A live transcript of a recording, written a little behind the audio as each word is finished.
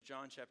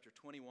John chapter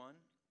 21,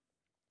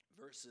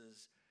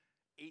 verses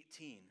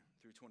 18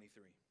 through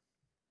 23.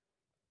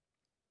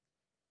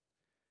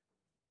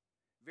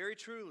 Very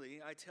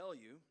truly, I tell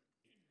you,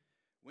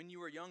 when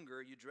you were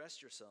younger, you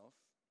dressed yourself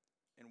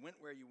and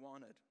went where you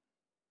wanted.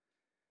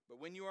 But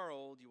when you are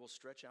old, you will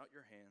stretch out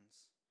your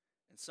hands,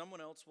 and someone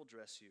else will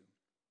dress you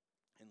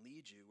and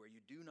lead you where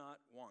you do not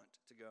want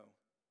to go.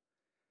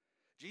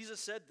 Jesus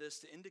said this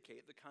to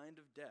indicate the kind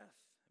of death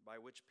by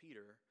which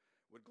Peter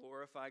would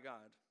glorify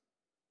God.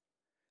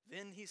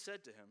 Then he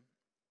said to him,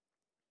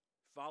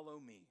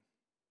 "Follow me."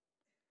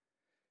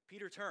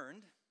 Peter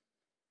turned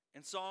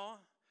and saw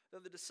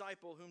that the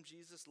disciple whom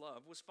Jesus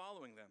loved was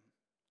following them.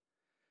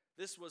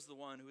 This was the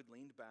one who had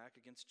leaned back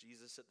against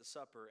Jesus at the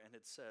supper and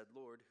had said,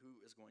 "Lord,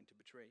 who is going to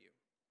betray you?"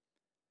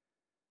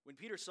 When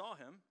Peter saw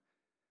him,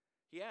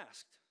 he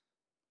asked,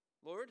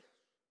 "Lord,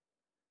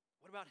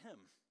 what about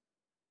him?"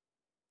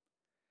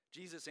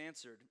 Jesus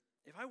answered,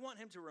 "If I want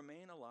him to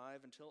remain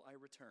alive until I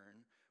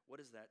return, what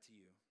is that to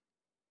you?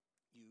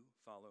 You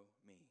follow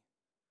me."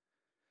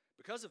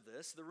 Because of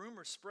this, the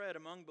rumor spread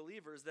among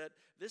believers that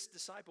this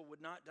disciple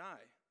would not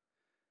die.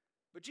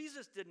 But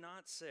Jesus did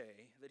not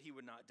say that he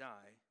would not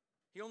die.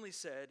 He only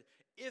said,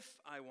 "If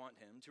I want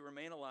him to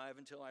remain alive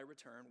until I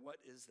return,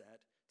 what is that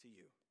to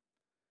you?"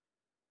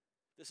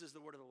 This is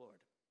the word of the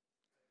Lord.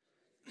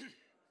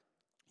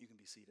 You can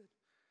be seated.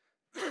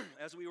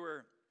 As we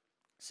were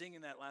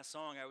singing that last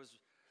song, I was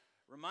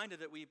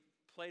reminded that we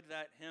played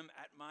that hymn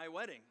at my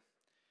wedding.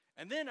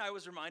 And then I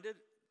was reminded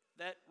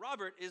that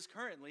Robert is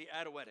currently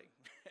at a wedding.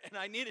 And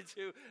I needed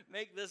to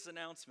make this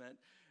announcement.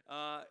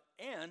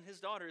 And his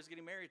daughter is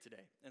getting married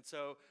today. And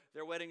so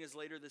their wedding is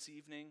later this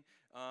evening.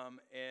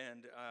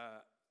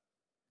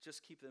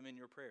 Just keep them in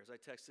your prayers. I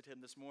texted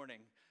him this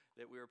morning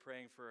that we were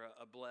praying for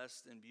a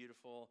blessed and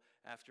beautiful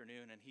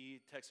afternoon. And he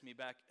texted me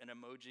back an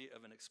emoji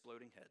of an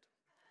exploding head.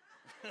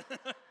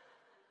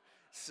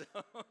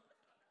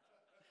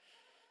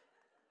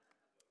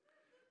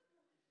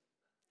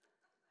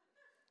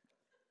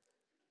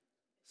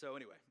 So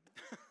anyway,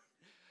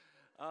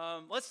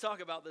 let's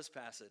talk about this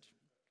passage.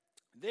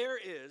 There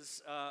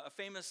is a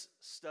famous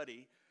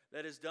study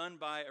that is done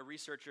by a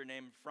researcher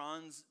named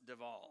Frans de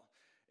Waal.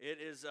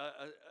 It is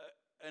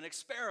an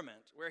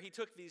experiment where he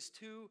took these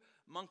two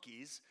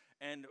monkeys,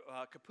 and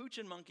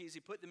capuchin monkeys,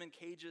 he put them in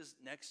cages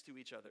next to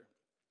each other.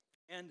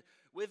 And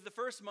with the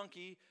first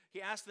monkey,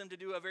 he asked them to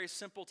do a very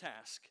simple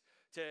task,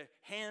 to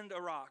hand a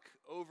rock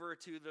over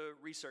to the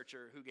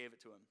researcher who gave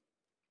it to him.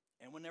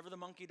 And whenever the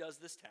monkey does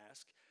this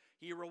task,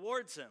 he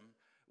rewards him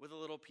with a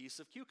little piece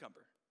of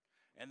cucumber.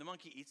 And the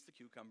monkey eats the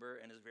cucumber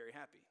and is very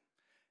happy.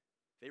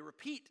 They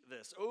repeat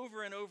this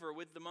over and over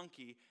with the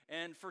monkey,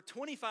 and for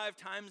 25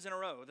 times in a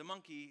row, the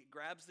monkey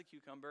grabs the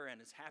cucumber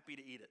and is happy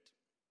to eat it.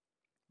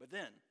 But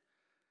then,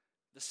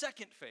 the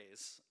second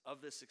phase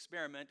of this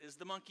experiment is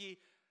the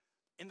monkey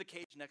in the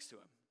cage next to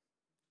him.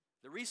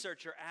 The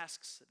researcher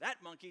asks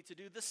that monkey to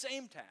do the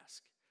same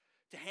task,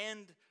 to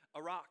hand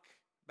a rock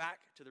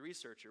back to the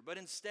researcher. But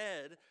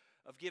instead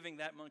of giving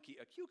that monkey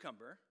a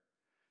cucumber,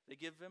 they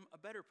give him a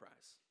better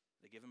prize.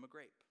 They give him a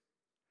grape.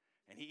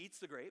 And he eats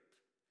the grape,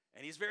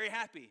 and he's very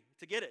happy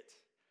to get it.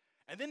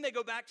 And then they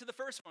go back to the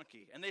first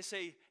monkey, and they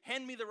say,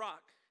 "Hand me the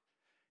rock."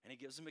 And he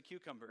gives him a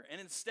cucumber.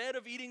 And instead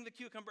of eating the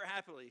cucumber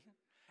happily,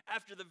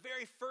 after the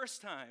very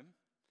first time,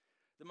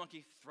 the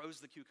monkey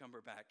throws the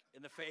cucumber back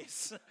in the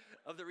face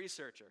of the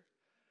researcher.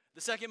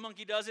 The second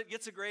monkey does it,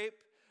 gets a grape.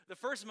 The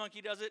first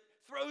monkey does it,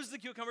 throws the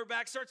cucumber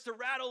back, starts to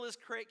rattle his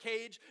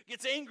cage,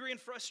 gets angry and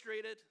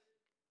frustrated.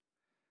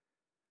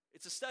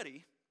 It's a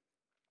study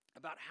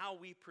about how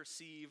we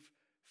perceive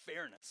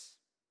fairness.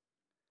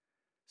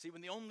 See,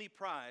 when the only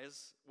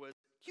prize was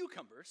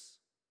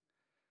cucumbers,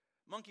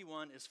 monkey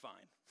one is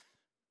fine.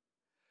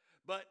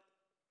 But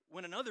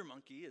when another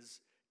monkey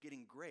is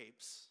getting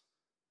grapes,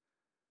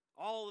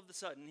 all of a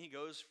sudden he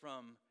goes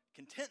from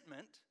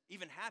contentment,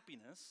 even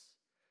happiness,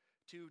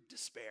 to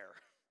despair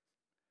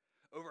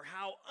over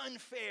how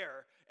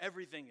unfair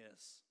everything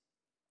is.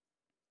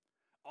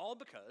 All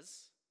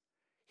because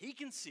he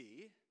can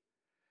see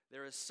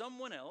there is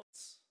someone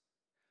else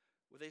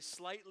with a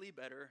slightly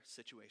better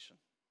situation.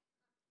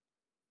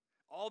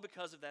 All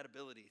because of that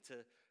ability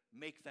to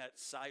make that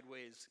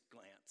sideways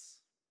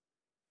glance.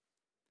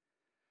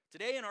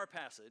 Today in our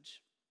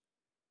passage,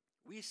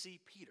 we see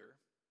Peter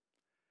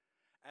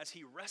as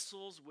he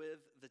wrestles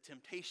with the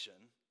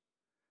temptation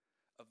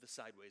of the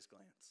sideways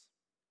glance.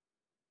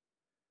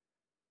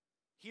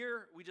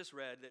 Here we just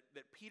read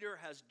that Peter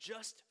has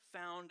just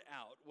found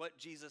out what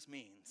Jesus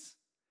means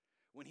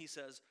when he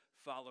says,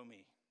 "Follow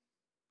me."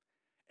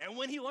 And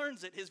when he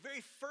learns it, his very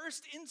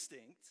first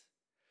instinct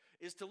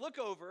is to look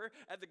over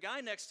at the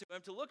guy next to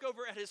him, to look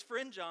over at his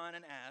friend John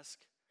and ask,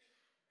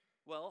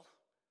 "Well,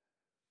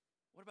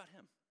 what about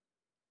him?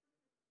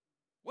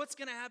 What's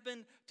going to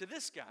happen to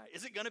this guy?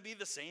 Is it going to be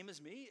the same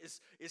as me?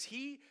 Is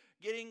he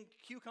getting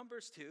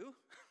cucumbers too?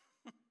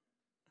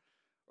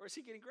 Or is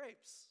he getting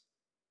grapes?"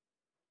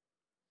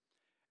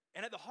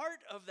 And at the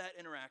heart of that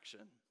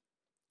interaction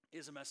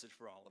is a message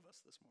for all of us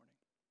this morning.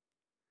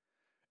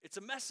 It's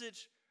a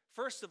message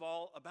First of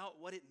all, about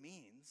what it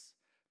means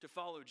to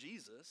follow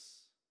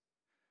Jesus.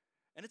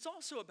 And it's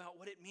also about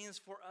what it means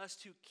for us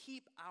to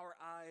keep our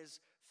eyes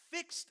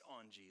fixed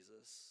on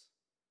Jesus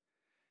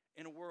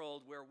in a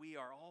world where we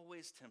are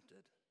always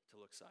tempted to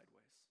look sideways.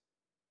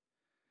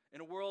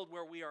 In a world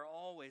where we are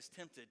always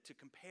tempted to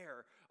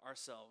compare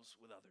ourselves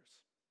with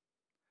others.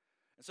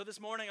 And so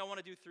this morning I want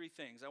to do three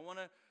things. I want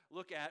to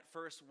look at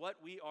first what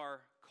we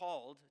are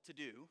called to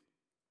do.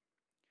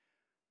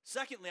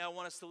 Secondly, I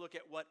want us to look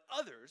at what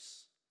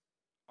others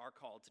are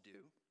called to do.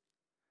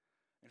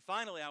 And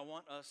finally, I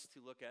want us to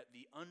look at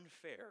the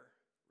unfair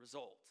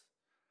result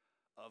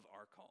of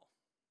our call.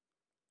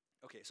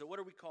 Okay, so what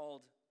are we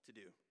called to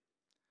do?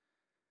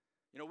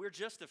 You know, we're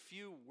just a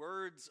few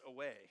words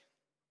away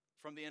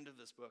from the end of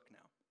this book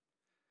now.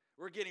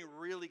 We're getting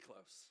really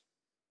close.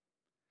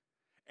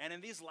 And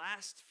in these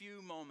last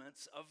few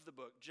moments of the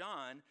book,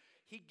 John,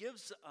 he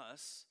gives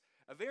us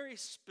a very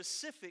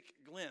specific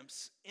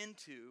glimpse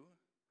into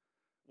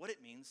what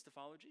it means to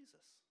follow Jesus.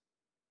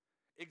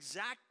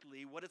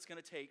 Exactly what it's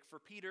going to take for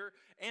Peter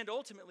and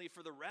ultimately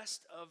for the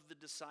rest of the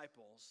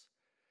disciples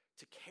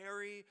to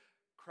carry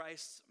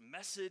Christ's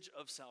message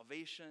of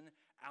salvation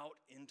out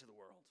into the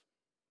world.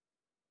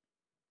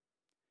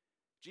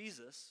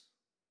 Jesus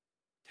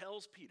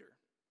tells Peter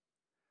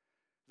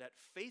that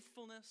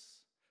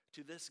faithfulness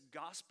to this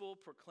gospel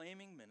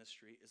proclaiming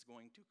ministry is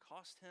going to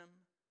cost him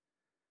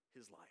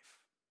his life.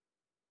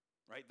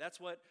 Right? That's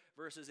what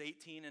verses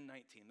 18 and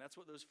 19, that's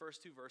what those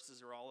first two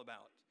verses are all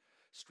about.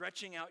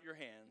 Stretching out your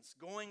hands,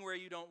 going where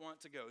you don't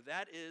want to go.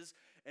 That is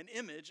an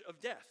image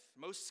of death.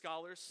 Most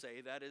scholars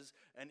say that is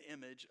an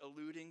image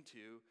alluding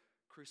to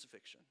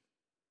crucifixion.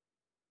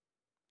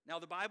 Now,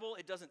 the Bible,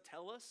 it doesn't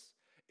tell us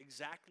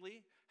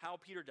exactly how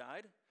Peter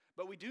died,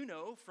 but we do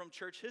know from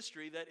church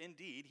history that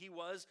indeed he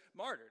was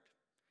martyred.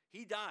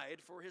 He died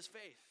for his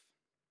faith.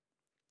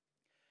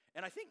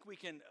 And I think we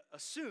can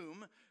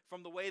assume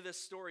from the way this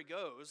story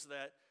goes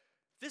that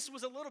this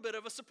was a little bit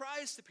of a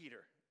surprise to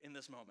Peter in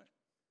this moment.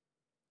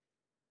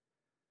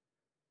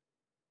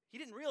 He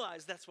didn't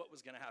realize that's what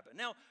was going to happen.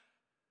 Now,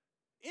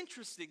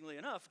 interestingly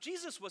enough,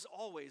 Jesus was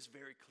always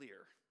very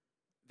clear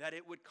that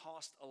it would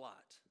cost a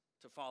lot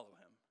to follow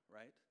him,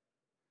 right?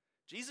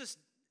 Jesus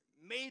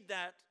made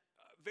that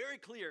very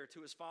clear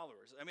to his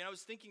followers. I mean, I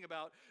was thinking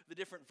about the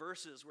different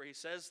verses where he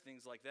says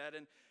things like that,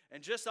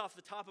 and just off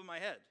the top of my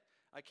head,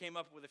 I came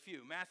up with a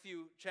few.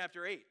 Matthew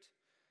chapter 8,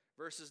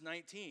 verses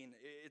 19,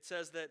 it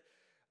says that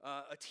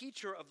a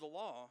teacher of the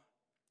law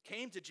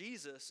came to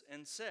Jesus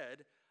and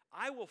said,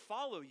 "I will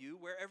follow you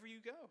wherever you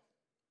go."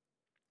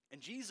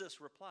 And Jesus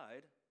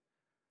replied,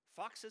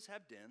 "Foxes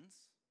have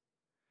dens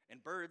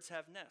and birds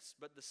have nests,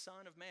 but the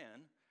Son of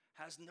Man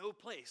has no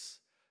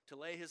place to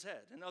lay his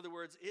head." In other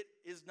words, it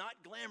is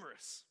not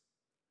glamorous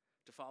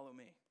to follow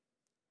me.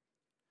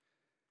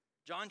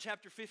 John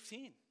chapter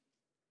 15,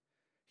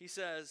 he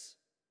says,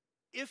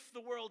 "If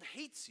the world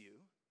hates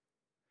you,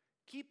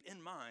 keep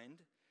in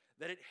mind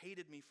that it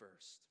hated me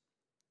first.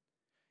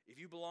 If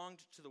you belonged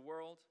to the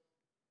world,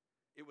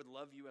 it would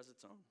love you as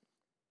its own.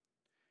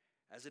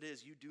 As it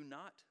is, you do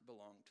not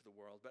belong to the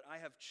world, but I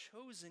have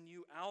chosen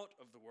you out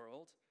of the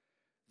world.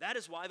 That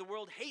is why the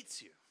world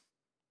hates you.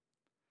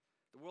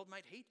 The world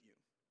might hate you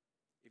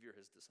if you're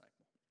his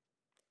disciple."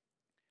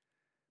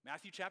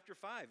 Matthew chapter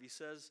 5, he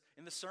says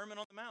in the Sermon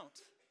on the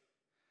Mount,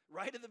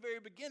 right at the very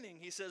beginning,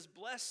 he says,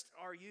 "Blessed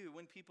are you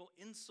when people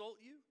insult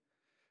you,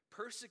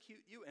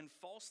 persecute you, and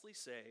falsely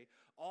say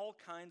all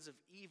kinds of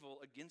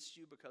evil against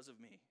you because of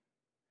me.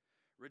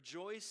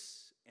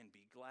 Rejoice and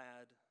be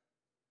glad,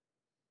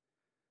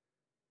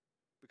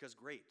 because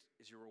great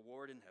is your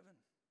reward in heaven.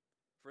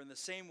 For in the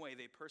same way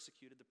they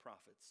persecuted the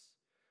prophets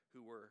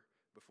who were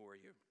before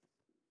you."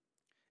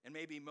 And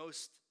maybe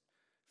most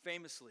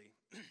famously,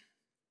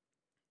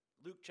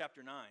 Luke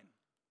chapter 9,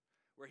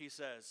 where he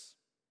says,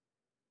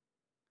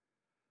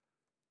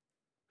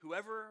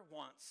 "Whoever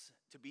wants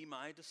to be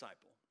my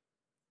disciple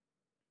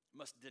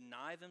must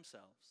deny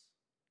themselves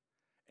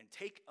and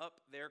take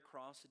up their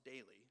cross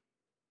daily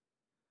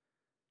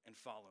and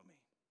follow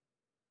me."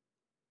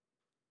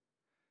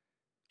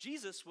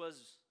 Jesus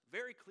was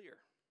very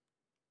clear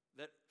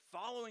that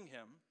following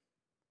him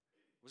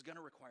was going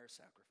to require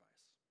sacrifice.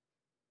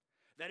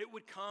 That it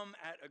would come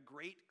at a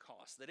great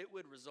cost. That it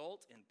would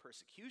result in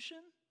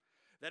persecution.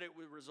 That it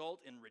would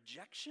result in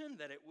rejection.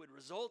 That it would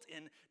result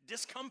in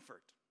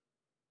discomfort.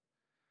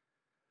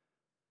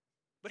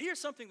 But here's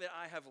something that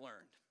I have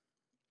learned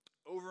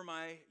over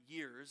my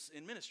years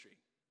in ministry.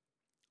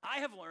 I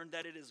have learned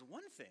that it is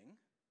one thing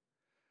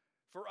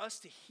for us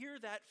to hear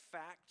that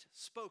fact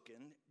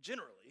spoken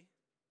generally,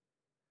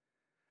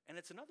 and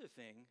it's another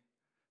thing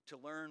to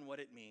learn what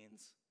it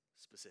means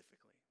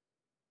specifically.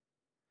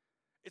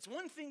 It's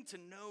one thing to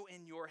know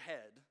in your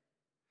head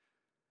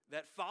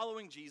that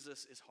following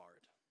Jesus is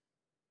hard,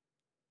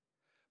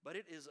 but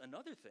it is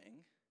another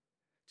thing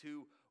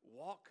to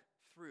walk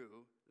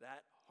through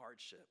that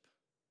hardship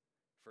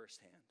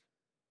firsthand,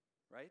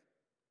 right?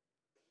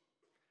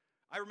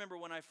 I remember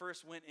when I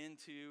first went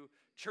into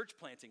church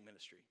planting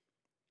ministry,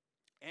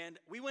 and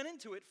we went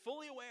into it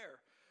fully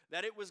aware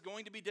that it was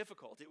going to be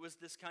difficult. It was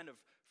this kind of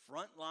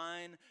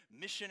frontline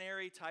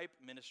missionary type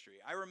ministry.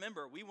 I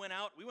remember we went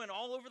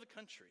all over the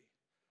country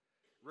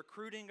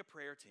recruiting a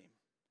prayer team.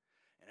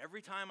 And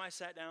every time I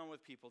sat down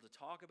with people to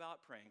talk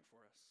about praying for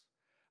us,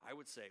 I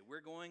would say,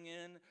 we're going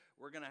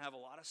to have a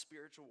lot of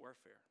spiritual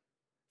warfare.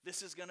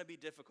 This is going to be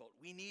difficult.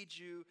 We need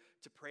you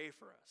to pray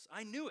for us.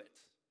 I knew it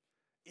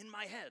in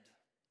my head,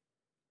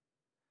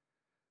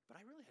 but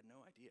I really had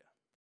no idea.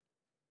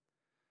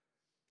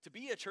 To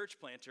be a church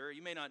planter,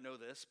 you may not know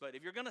this, but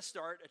if you're going to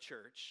start a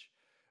church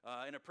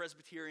in a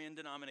Presbyterian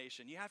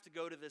denomination, you have to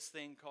go to this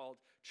thing called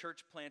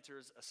Church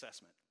Planters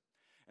Assessment.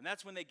 And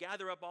that's when they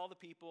gather up all the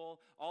people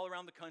all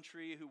around the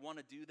country who want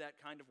to do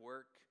that kind of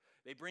work.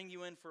 They bring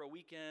you in for a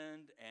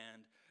weekend,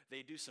 and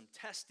they do some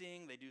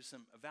testing, they do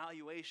some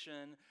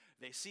evaluation,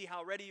 they see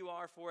how ready you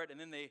are for it, and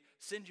then they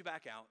send you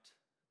back out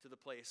to the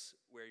place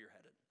where you're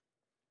headed.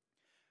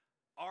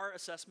 Our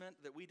assessment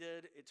that we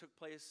did, it took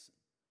place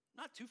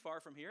not too far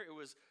from here. It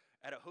was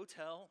at a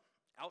hotel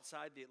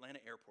outside the Atlanta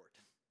airport.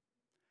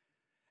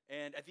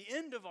 And at the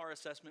end of our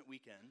assessment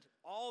weekend,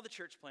 all the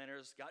church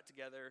planters got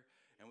together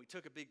and we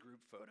took a big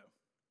group photo.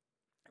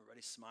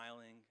 Everybody's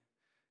smiling.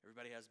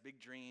 Everybody has big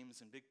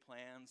dreams and big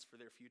plans for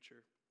their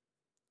future.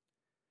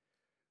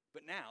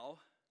 But now,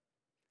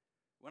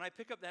 when I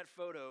pick up that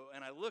photo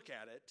and I look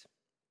at it,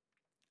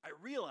 I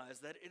realize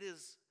that it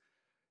is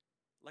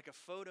like a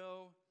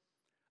photo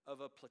of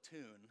a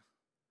platoon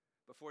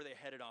before they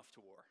headed off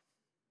to war.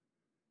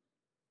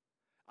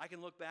 I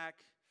can look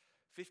back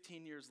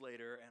 15 years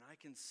later and I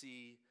can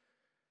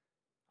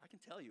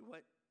tell you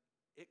what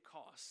it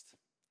cost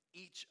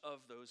each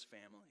of those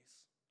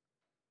families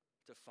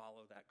to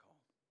follow that call.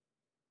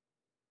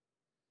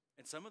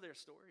 And some of their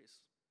stories,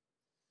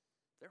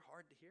 they're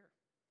hard to hear.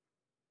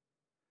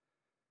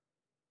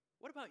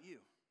 What about you?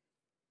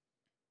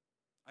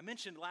 I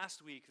mentioned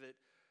last week that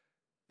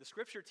the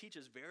scripture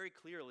teaches very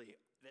clearly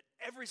that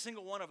every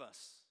single one of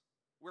us,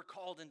 we're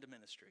called into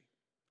ministry.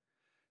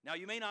 Now,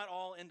 you may not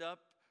all end up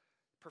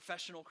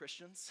professional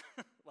Christians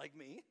like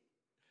me,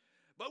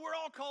 but we're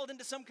all called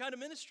into some kind of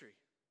ministry.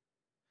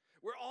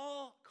 We're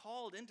all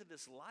called into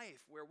this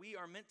life where we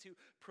are meant to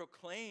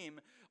proclaim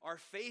our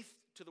faith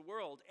to the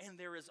world, and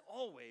there is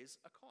always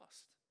a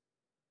cost.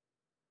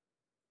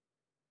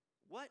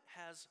 What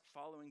has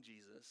following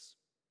Jesus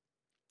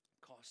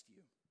cost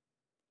you?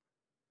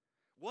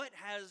 What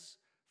has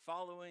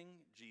following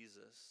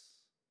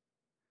Jesus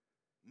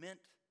meant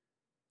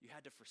you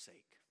had to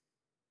forsake?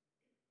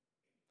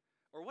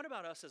 Or what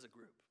about us as a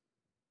group?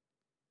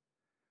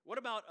 What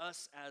about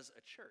us as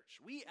a church?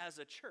 We as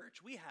a church,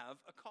 we have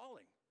a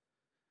calling.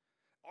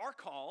 Our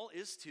call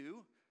is it's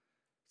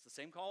the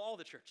same call all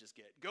the churches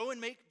get, go and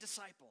make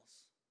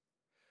disciples.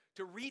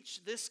 To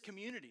reach this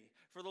community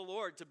for the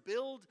Lord, to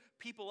build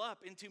people up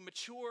into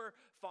mature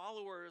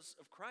followers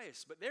of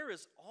Christ. But there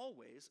is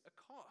always a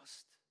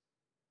cost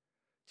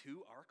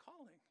to our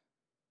calling.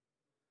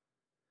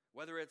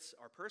 Whether it's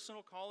our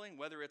personal calling,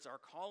 whether it's our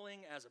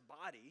calling as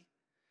a body,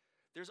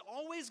 there's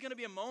always going to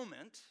be a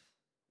moment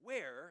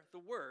where the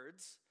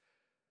words,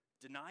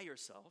 deny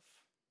yourself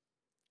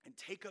and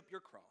take up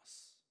your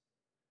cross,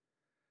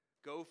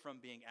 go from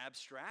being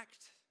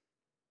abstract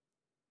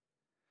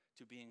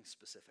to being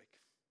specific.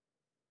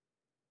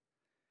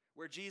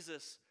 Where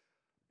Jesus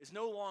is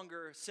no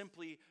longer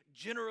simply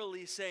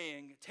generally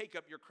saying, take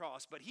up your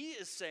cross, but he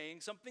is saying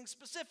something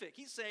specific.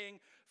 He's saying,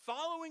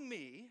 following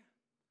me,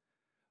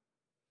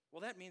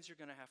 well, that means you're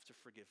going to have to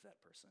forgive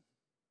that person.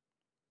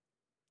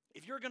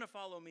 If you're going to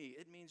follow me,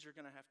 it means you're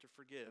going to have to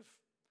forgive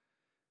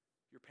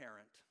your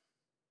parent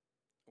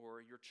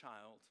or your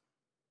child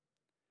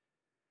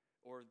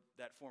or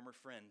that former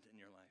friend in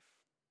your life.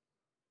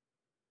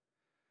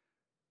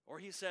 Or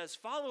he says,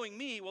 following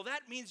me, well,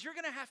 that means you're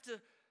going to have to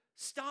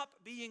stop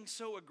being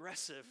so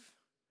aggressive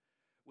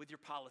with your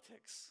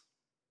politics.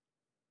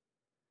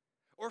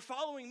 Or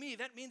following me,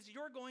 that means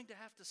you're going to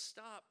have to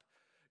stop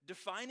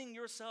defining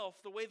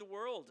yourself the way the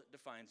world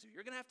defines you.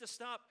 You're going to have to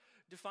stop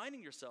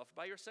defining yourself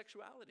by your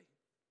sexuality.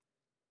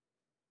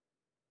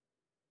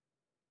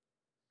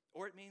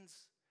 Or it means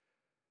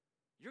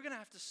you're going to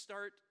have to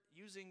start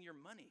using your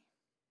money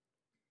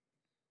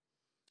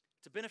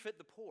to benefit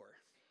the poor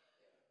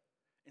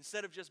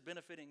instead of just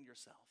benefiting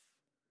yourself.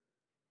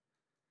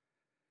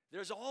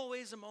 There's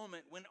always a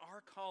moment when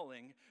our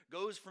calling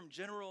goes from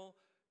general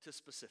to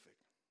specific.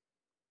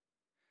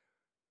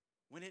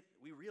 When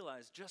we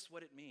realize just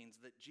what it means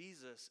that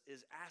Jesus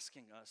is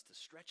asking us to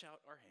stretch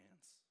out our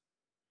hands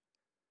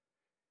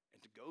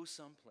and to go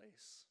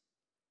someplace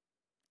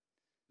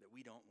that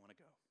we don't want to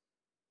go.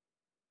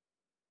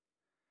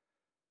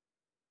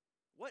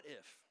 What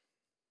if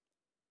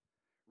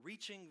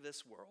reaching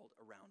this world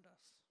around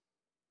us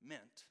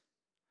meant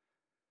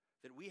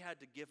that we had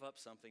to give up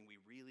something we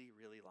really,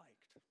 really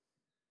liked?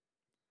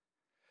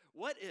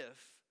 What if,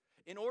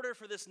 in order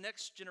for this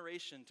next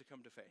generation to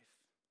come to faith,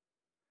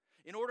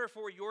 in order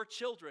for your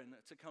children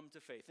to come to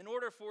faith, in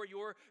order for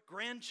your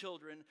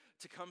grandchildren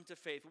to come to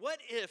faith, what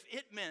if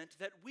it meant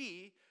that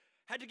we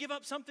had to give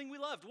up something we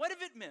loved? What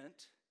if it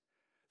meant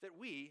that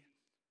we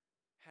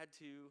had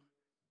to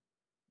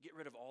get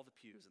rid of all the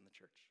pews in the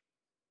church.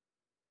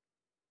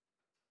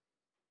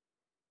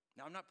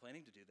 Now, I'm not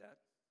planning to do that,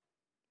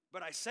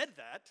 but I said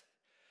that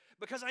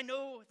because I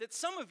know that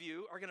some of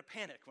you are going to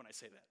panic when I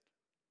say that.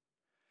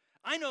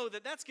 I know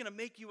that that's going to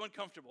make you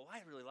uncomfortable. I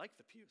really like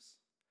the pews.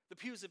 The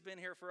pews have been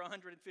here for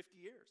 150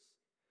 years.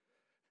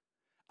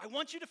 I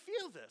want you to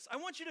feel this. I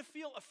want you to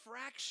feel a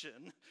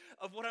fraction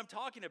of what I'm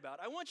talking about.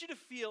 I want you to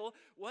feel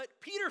what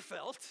Peter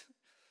felt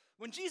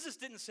when Jesus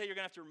didn't say you're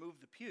going to have to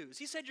remove the pews.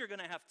 He said you're going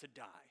to have to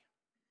die.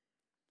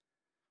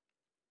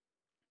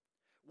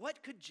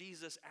 What could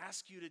Jesus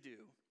ask you to do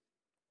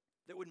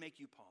that would make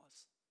you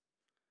pause?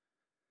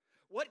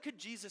 What could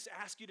Jesus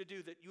ask you to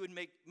do that you would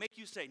make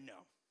you say,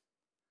 no,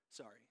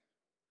 sorry,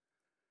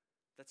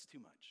 that's too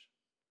much?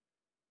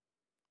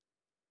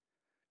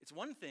 It's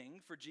one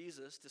thing for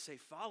Jesus to say,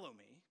 follow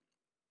me.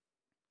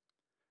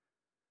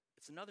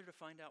 It's another to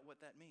find out what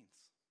that means.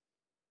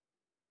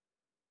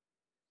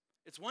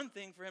 It's one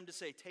thing for him to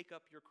say, take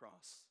up your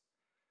cross.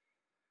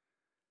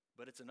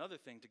 But it's another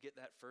thing to get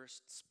that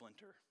first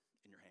splinter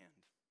in your hand.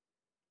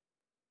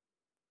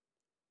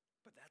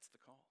 But that's the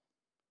call.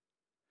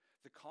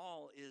 The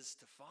call is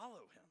to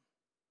follow him.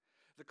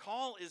 The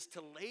call is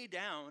to lay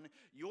down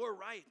your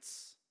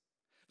rights.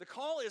 The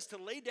call is to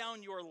lay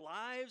down your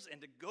lives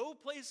and to go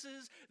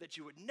places that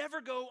you would never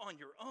go on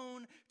your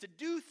own, to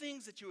do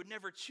things that you would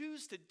never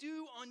choose to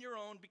do on your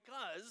own,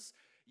 because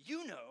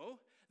you know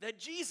that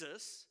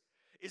Jesus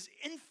is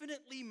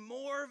infinitely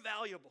more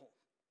valuable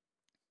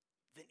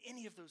than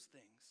any of those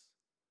things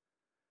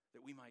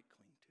that we might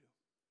cling to.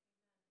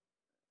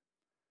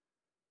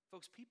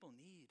 Folks, people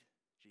need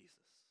Jesus.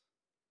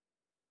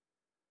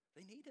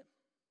 They need him.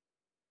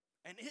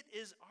 And it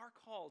is our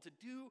call to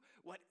do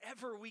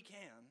whatever we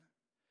can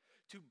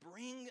to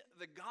bring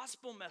the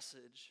gospel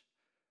message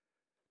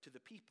to the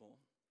people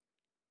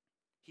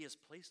he has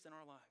placed in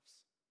our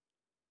lives,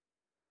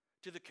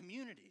 to the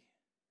community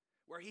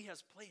where he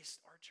has placed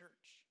our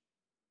church.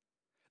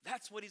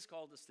 That's what he's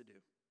called us to do.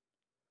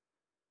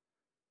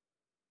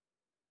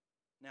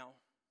 Now,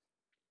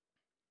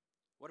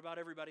 what about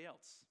everybody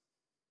else?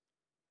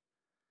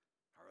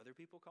 Are other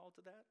people called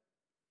to that?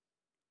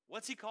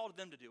 What's he called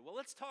them to do? Well,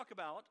 let's talk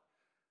about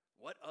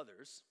what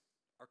others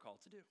are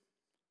called to do.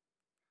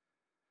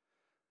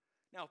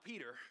 Now,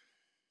 Peter,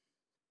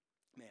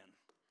 man,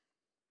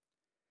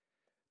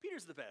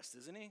 Peter's the best,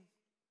 isn't he?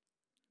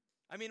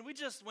 I mean, we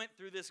just went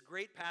through this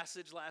great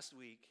passage last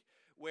week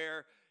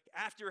where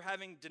after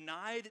having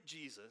denied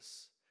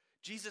Jesus,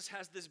 Jesus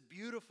has this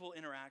beautiful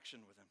interaction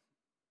with him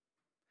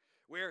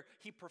where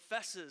he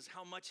professes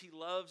how much he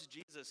loves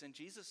Jesus, and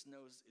Jesus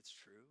knows it's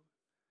true.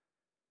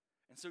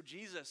 And so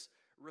Jesus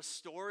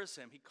restores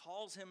him. He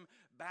calls him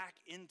back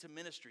into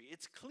ministry.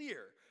 It's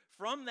clear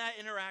from that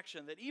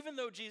interaction that even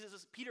though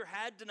Peter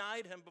had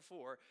denied him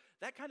before,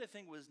 that kind of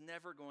thing was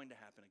never going to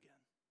happen again.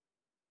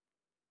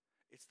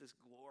 It's this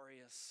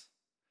glorious,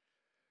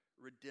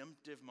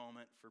 redemptive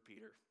moment for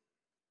Peter.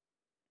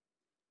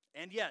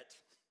 And yet,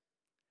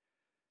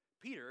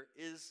 Peter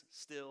is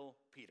still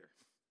Peter,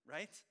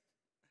 right?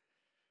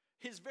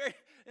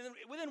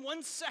 Within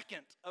 1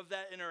 second of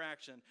that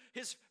interaction,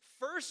 his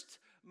first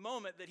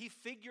moment that he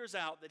figures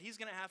out that he's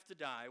going to have to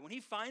die, when he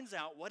finds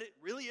out what it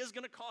really is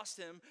going to cost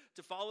him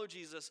to follow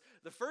Jesus,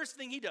 the first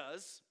thing he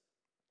does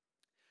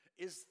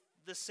is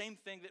the same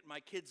thing that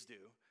my kids do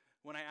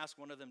when I ask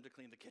one of them to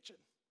clean the kitchen,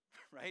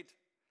 right?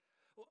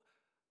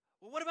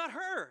 Well, what about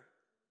her,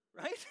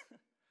 right?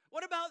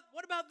 What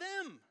about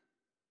them?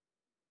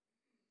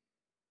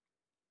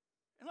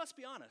 And let's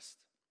be honest,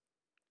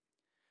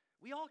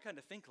 we all kind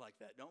of think like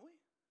that, don't we?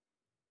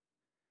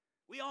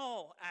 We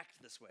all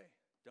act this way,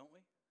 don't we?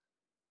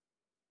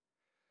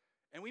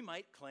 And we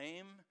might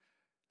claim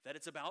that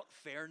it's about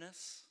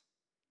fairness.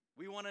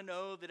 We want to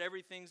know that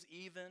everything's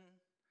even.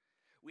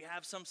 We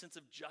have some sense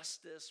of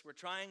justice. We're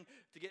trying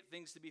to get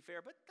things to be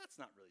fair, but that's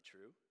not really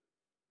true.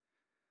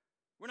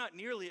 We're not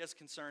nearly as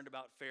concerned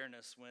about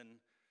fairness when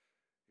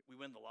we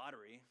win the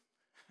lottery,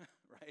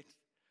 right?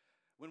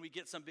 When we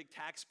get some big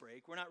tax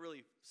break, we're not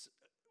really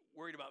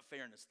worried about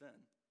fairness then.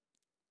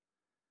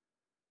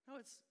 No,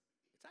 it's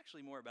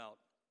actually more about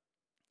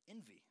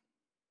envy.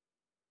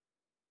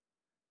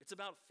 It's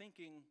about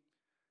thinking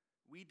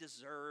we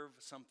deserve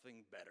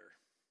something better.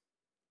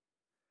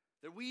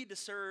 That we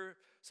deserve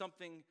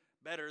something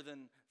better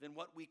than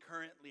what we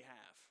currently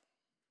have.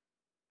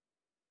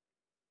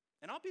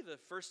 And I'll be the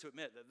first to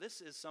admit that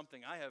this is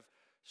something I have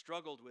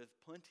struggled with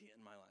plenty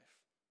in my life.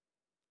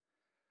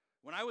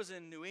 When I was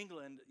in New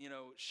England,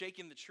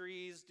 shaking the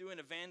trees, doing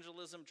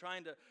evangelism,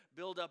 trying to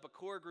build up a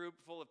core group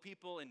full of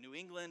people in New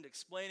England,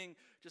 explaining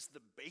just the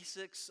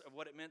basics of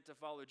what it meant to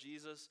follow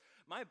Jesus,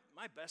 my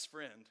best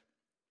friend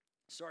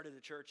started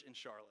a church in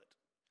Charlotte.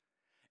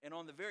 And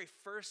on the very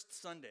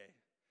first Sunday,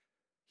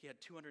 he had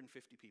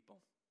 250 people.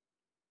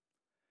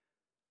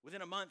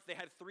 Within a month, they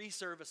had 3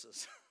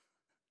 services.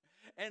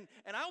 and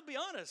I'll be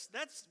honest,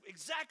 that's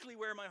exactly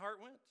where my heart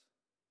went.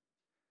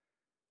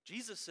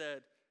 Jesus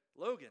said,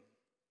 Logan,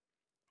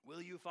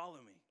 will you follow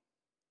me?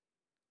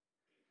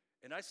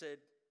 And I said,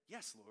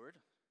 yes, Lord,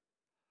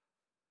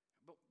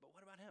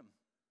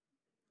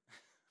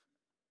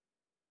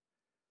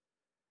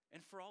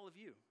 for all of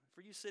you,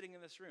 for you sitting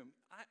in this room.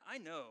 I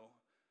know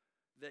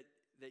that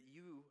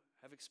you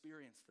have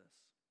experienced this.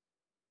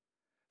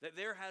 That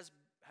there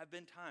have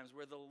been times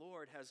where the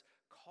Lord has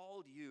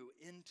called you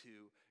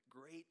into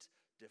great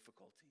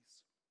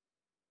difficulties.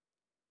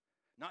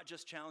 Not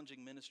just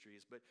challenging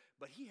ministries,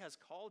 but he has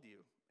called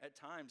you at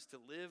times to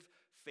live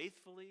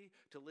faithfully,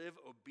 to live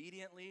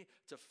obediently,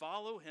 to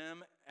follow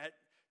him at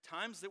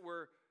times that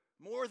were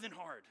more than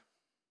hard.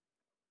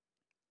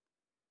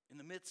 In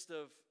the midst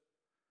of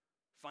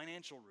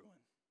financial ruin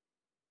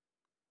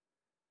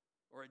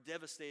or a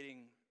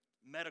devastating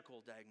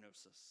medical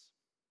diagnosis.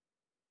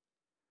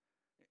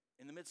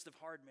 In the midst of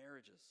hard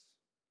marriages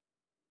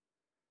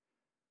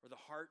or the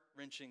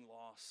heart-wrenching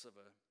loss of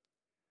a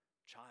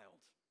child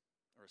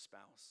or a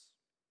spouse.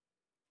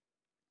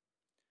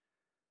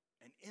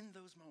 And in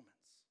those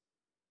moments,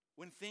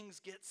 when things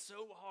get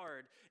so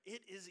hard,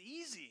 it is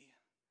easy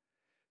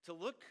to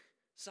look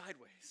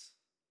sideways,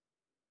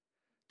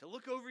 to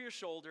look over your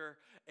shoulder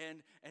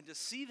and to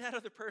see that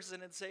other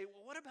person and say,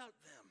 well, what about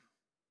them?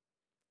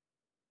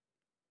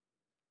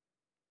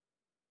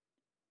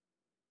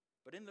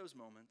 But in those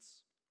moments,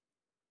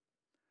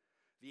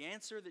 the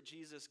answer that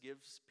Jesus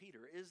gives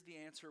Peter is the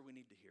answer we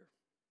need to hear.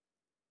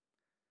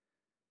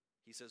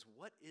 He says,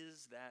 what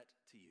is that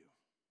to you?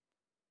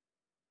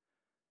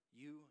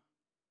 You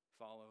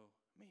follow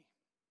me.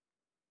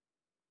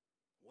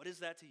 What is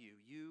that to you?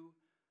 You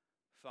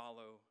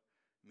follow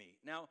me.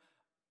 Now,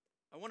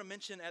 I want to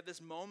mention at this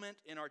moment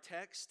in our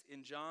text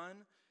in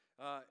John,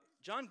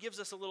 John gives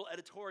us a little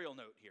editorial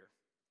note here.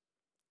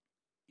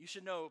 You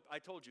should know, I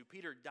told you,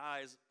 Peter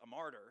dies a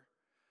martyr.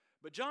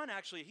 But John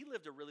actually, he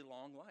lived a really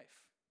long life.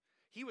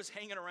 He was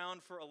hanging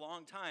around for a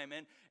long time.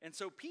 And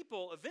so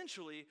people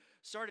eventually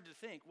started to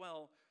think,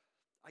 well,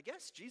 I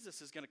guess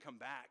Jesus is going to come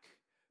back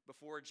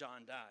before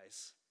John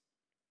dies.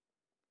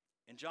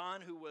 And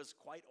John, who was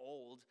quite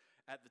old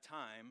at the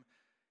time,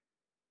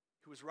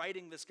 who was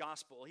writing this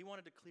gospel, he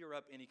wanted to clear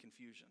up any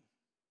confusion.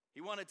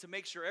 He wanted to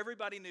make sure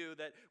everybody knew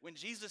that when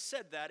Jesus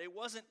said that, it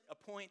wasn't a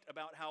point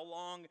about how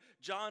long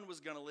John was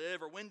going to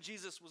live or when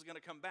Jesus was going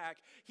to come back.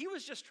 He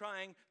was just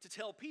trying to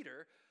tell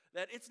Peter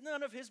that it's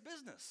none of his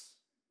business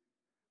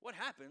what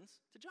happens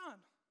to John.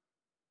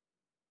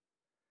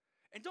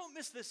 And don't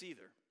miss this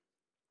either.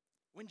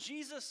 When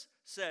Jesus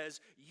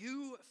says,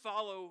 you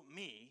follow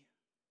me,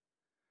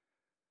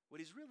 what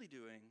he's really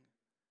doing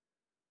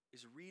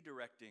is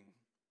redirecting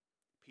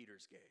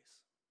Peter's gaze.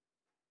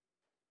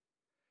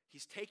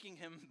 He's taking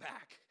him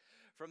back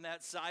from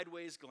that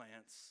sideways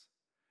glance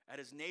at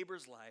his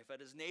neighbor's life, at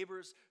his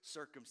neighbor's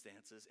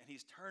circumstances, and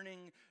he's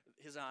turning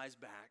his eyes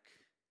back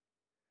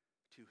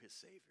to his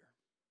Savior.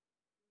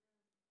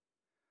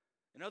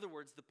 In other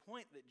words, the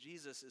point that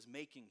Jesus is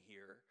making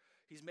here,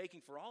 he's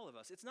making for all of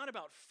us, it's not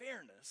about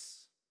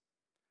fairness,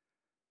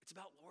 it's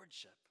about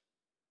lordship.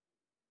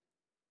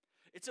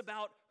 It's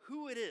about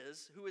who it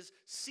is who is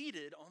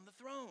seated on the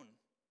throne.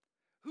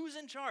 Who's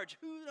in charge?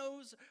 Who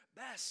knows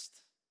best?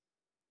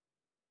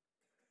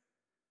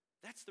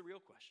 That's the real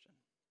question.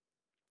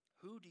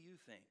 Who do you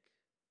think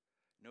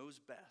knows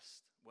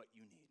best what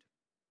you need?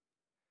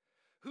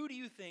 Who do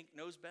you think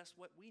knows best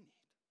what we need?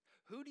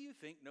 Who do you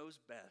think knows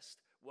best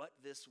what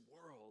this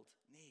world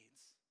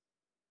needs?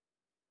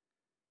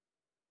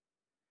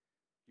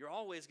 You're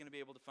always going to be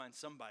able to find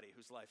somebody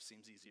whose life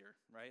seems easier,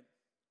 right?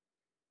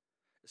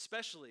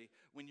 Especially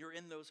when you're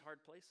in those hard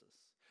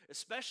places.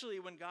 Especially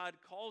when God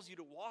calls you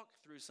to walk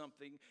through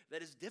something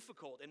that is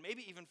difficult and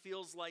maybe even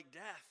feels like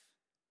death.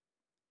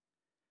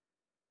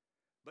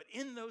 But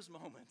in those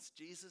moments,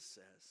 Jesus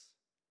says,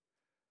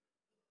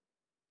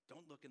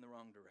 don't look in the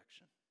wrong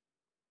direction.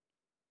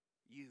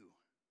 You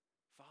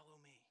follow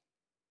me.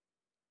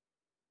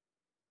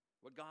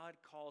 What God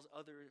calls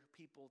other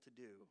people to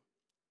do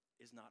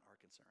is not our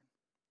concern.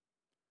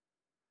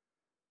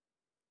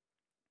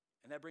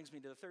 And that brings me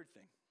to the third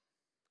thing.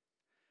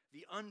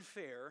 The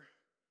unfair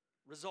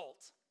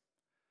result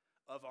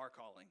of our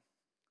calling.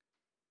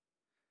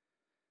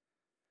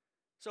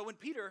 So when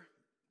Peter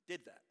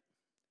did that,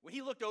 when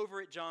he looked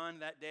over at John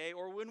that day,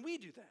 or when we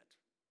do that,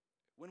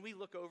 when we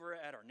look over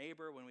at our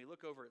neighbor, when we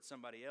look over at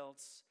somebody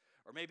else,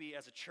 or maybe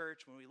as a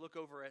church, when we look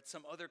over at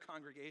some other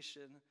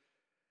congregation,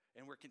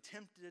 and we're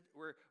tempted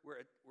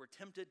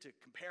to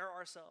compare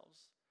ourselves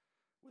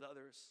with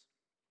others,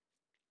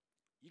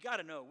 you got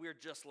to know we're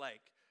just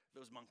like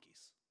those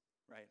monkeys,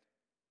 right?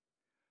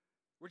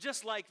 We're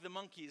just like the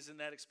monkeys in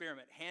that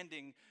experiment,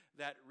 handing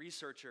that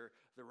researcher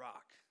the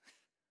rock.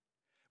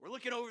 We're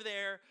looking over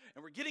there,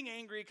 and we're getting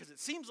angry because it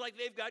seems like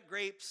they've got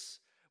grapes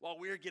while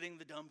we're getting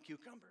the dumb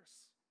cucumbers.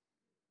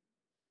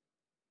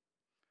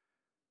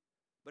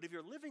 But if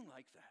you're living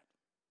like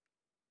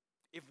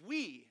that, if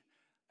we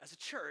as a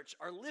church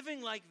are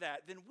living like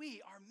that, then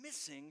we are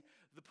missing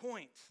the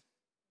point.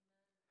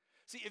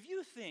 See, if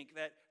you think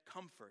that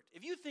comfort,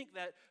 if you think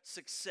that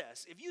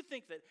success, if you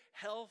think that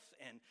health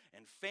and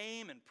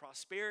fame and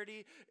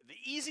prosperity, the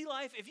easy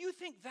life, if you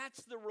think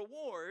that's the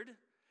reward,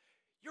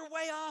 you're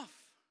way off.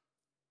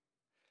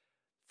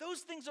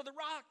 Those things are the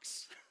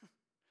rocks.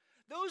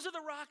 Those are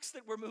the rocks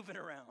that we're moving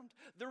around.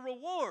 The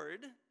reward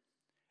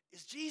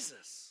is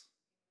Jesus.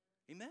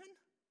 Amen?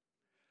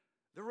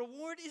 The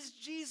reward is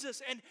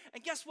Jesus. And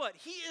guess what?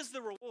 He is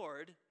the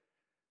reward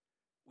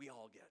we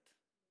all get.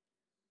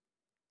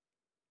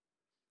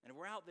 And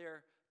we're out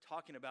there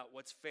talking about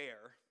what's fair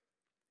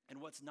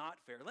and what's not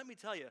fair. Let me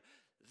tell you,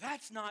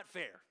 that's not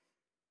fair.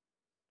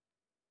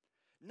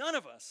 None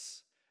of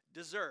us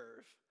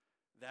deserve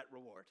that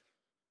reward.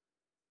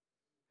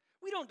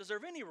 We don't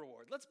deserve any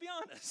reward, let's be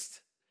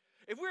honest.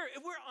 If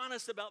we're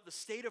honest about the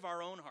state of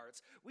our own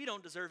hearts, we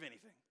don't deserve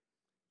anything.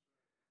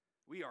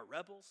 We are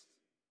rebels.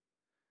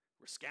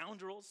 We're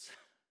scoundrels.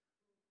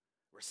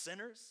 We're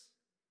sinners.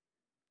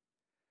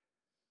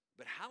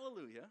 But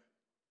hallelujah,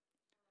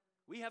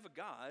 we have a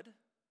God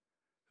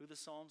who the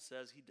psalm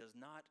says he does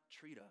not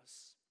treat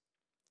us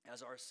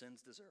as our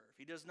sins deserve.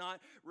 He does not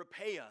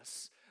repay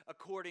us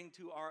according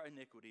to our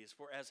iniquities.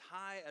 For as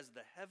high as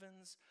the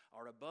heavens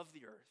are above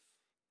the earth,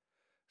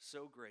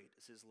 so great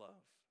is his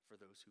love for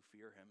those who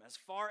fear him. As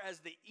far as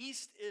the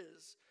east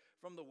is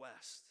from the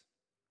west,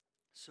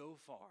 so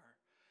far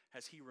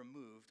has he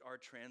removed our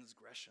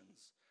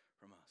transgressions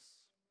from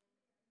us.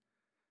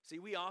 See,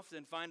 we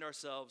often find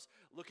ourselves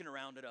looking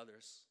around at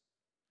others,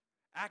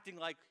 acting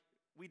like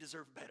we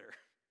deserve better.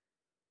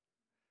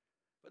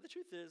 But the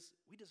truth is,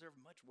 we deserve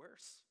much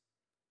worse.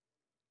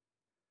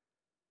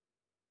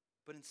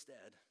 But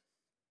instead,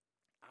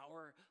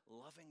 our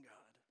loving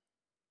God,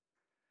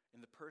 in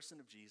the person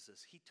of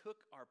Jesus, he took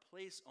our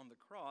place on the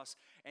cross,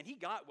 and he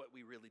got what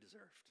we really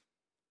deserved,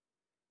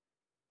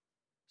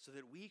 so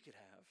that we could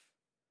have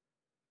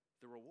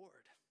the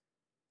reward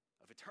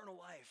of eternal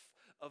life,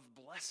 of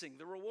blessing,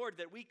 the reward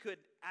that we could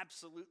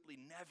absolutely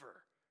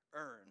never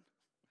earn,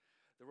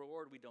 the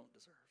reward we don't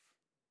deserve.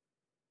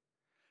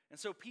 And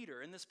so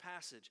Peter, in this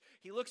passage,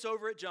 he looks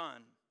over at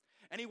John,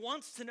 and he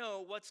wants to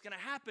know what's going to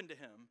happen to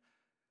him.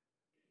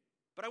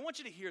 But I want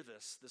you to hear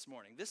this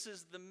morning. This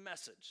is the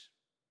message.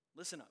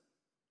 Listen up.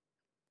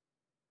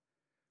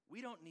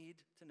 We don't need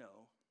to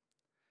know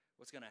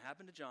what's going to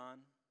happen to John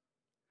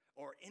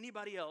or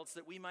anybody else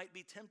that we might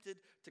be tempted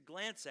to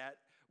glance at.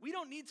 We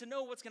don't need to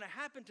know what's going to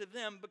happen to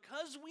them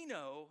because we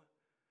know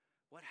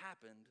what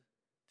happened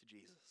to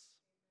Jesus.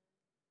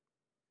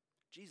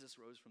 Jesus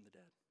rose from the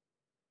dead.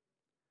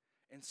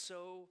 And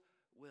so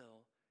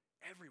will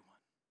everyone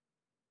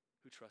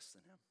who trusts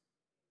in him.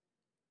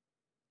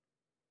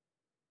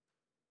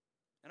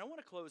 And I want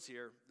to close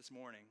here this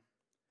morning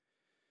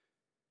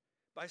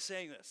by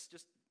saying this,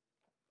 just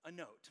a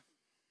note.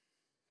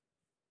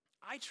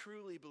 I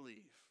truly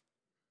believe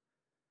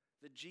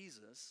that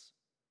Jesus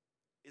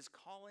is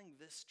calling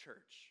this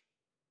church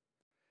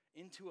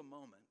into a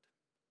moment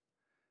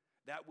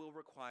that will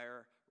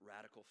require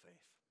radical faith.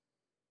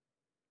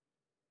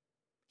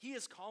 He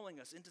is calling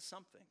us into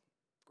something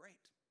great.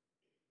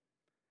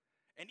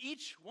 And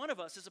each one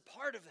of us is a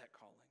part of that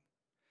calling.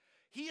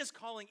 He is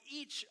calling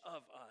each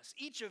of us,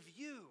 each of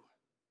you,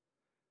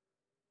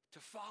 to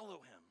follow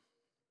him.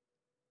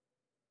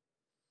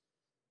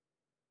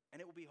 And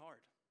it will be hard.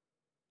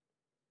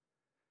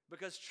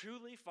 Because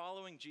truly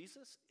following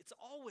Jesus, it's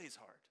always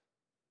hard.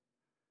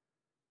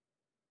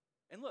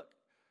 And look,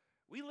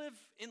 we live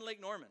in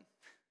Lake Norman.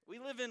 We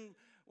live in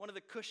one of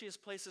the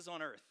cushiest places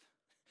on earth.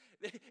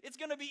 It's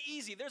going to be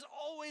easy. There's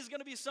always going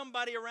to be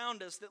somebody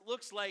around us that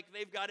looks like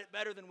they've got it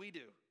better than we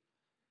do.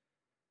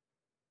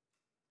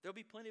 There'll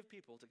be plenty of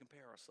people to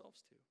compare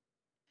ourselves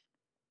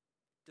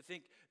to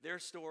think their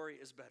story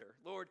is better.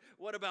 Lord,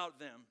 what about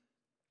them?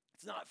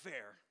 It's not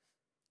fair.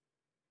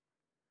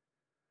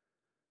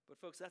 But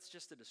folks, that's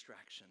just a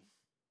distraction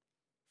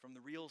from the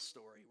real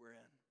story we're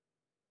in.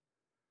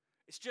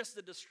 It's just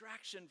a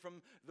distraction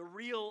from the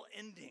real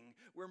ending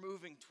we're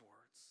moving towards.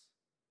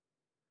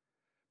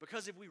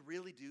 Because if we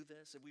really do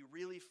this, if we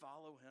really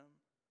follow him,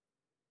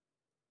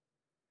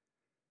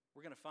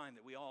 we're going to find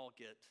that we all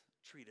get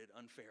treated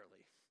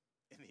unfairly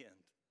in the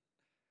end.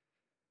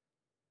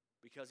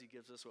 Because he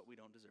gives us what we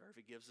don't deserve.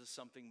 He gives us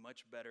something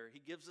much better. He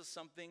gives us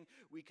something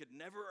we could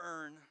never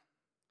earn,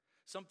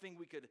 something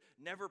we could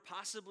never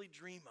possibly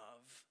dream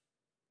of.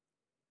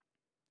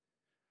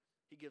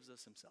 He gives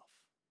us himself.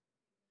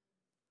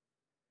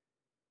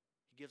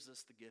 He gives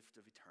us the gift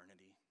of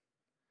eternity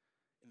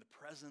in the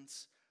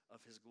presence of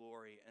his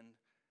glory.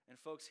 And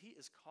folks, he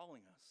is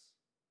calling us,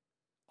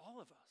 all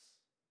of us,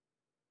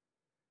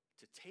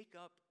 to take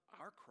up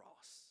our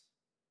cross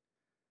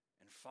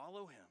and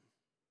follow him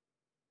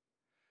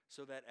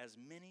so that as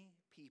many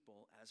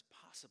people as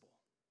possible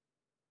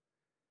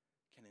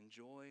can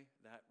enjoy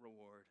that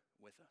reward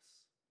with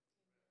us.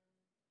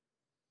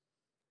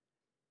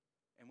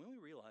 And when we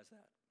realize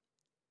that,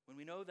 when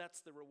we know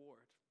that's the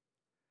reward,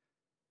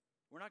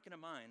 we're not going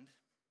to mind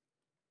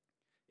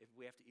if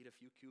we have to eat a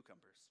few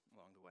cucumbers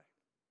along the way.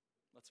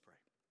 Let's pray.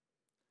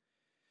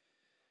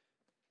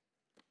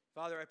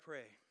 Father, I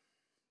pray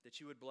that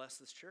you would bless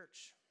this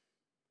church.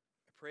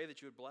 I pray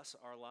that you would bless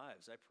our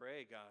lives. I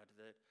pray, God,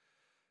 that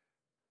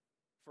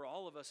for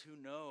all of us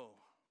who know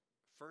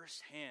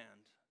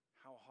firsthand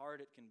how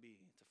hard it can be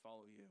to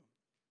follow you,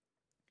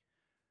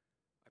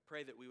 I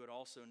pray that we would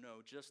also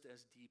know just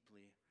as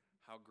deeply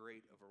how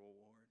great of a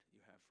reward you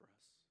have for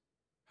us.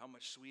 How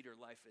much sweeter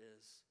life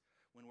is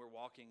when we're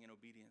walking in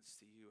obedience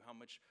to you. How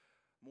much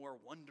more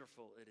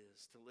wonderful it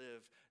is to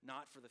live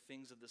not for the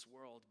things of this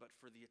world, but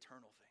for the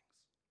eternal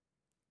things.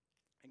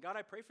 And God,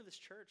 I pray for this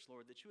church,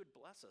 Lord, that you would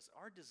bless us.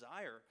 Our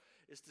desire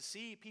is to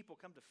see people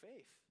come to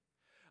faith.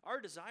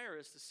 Our desire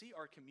is to see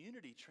our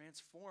community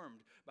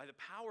transformed by the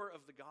power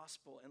of the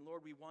gospel. And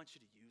Lord, we want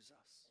you to use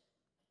us.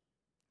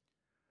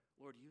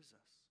 Lord, use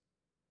us.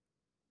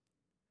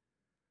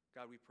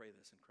 God, we pray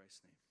this in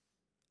Christ's name.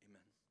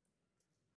 Amen.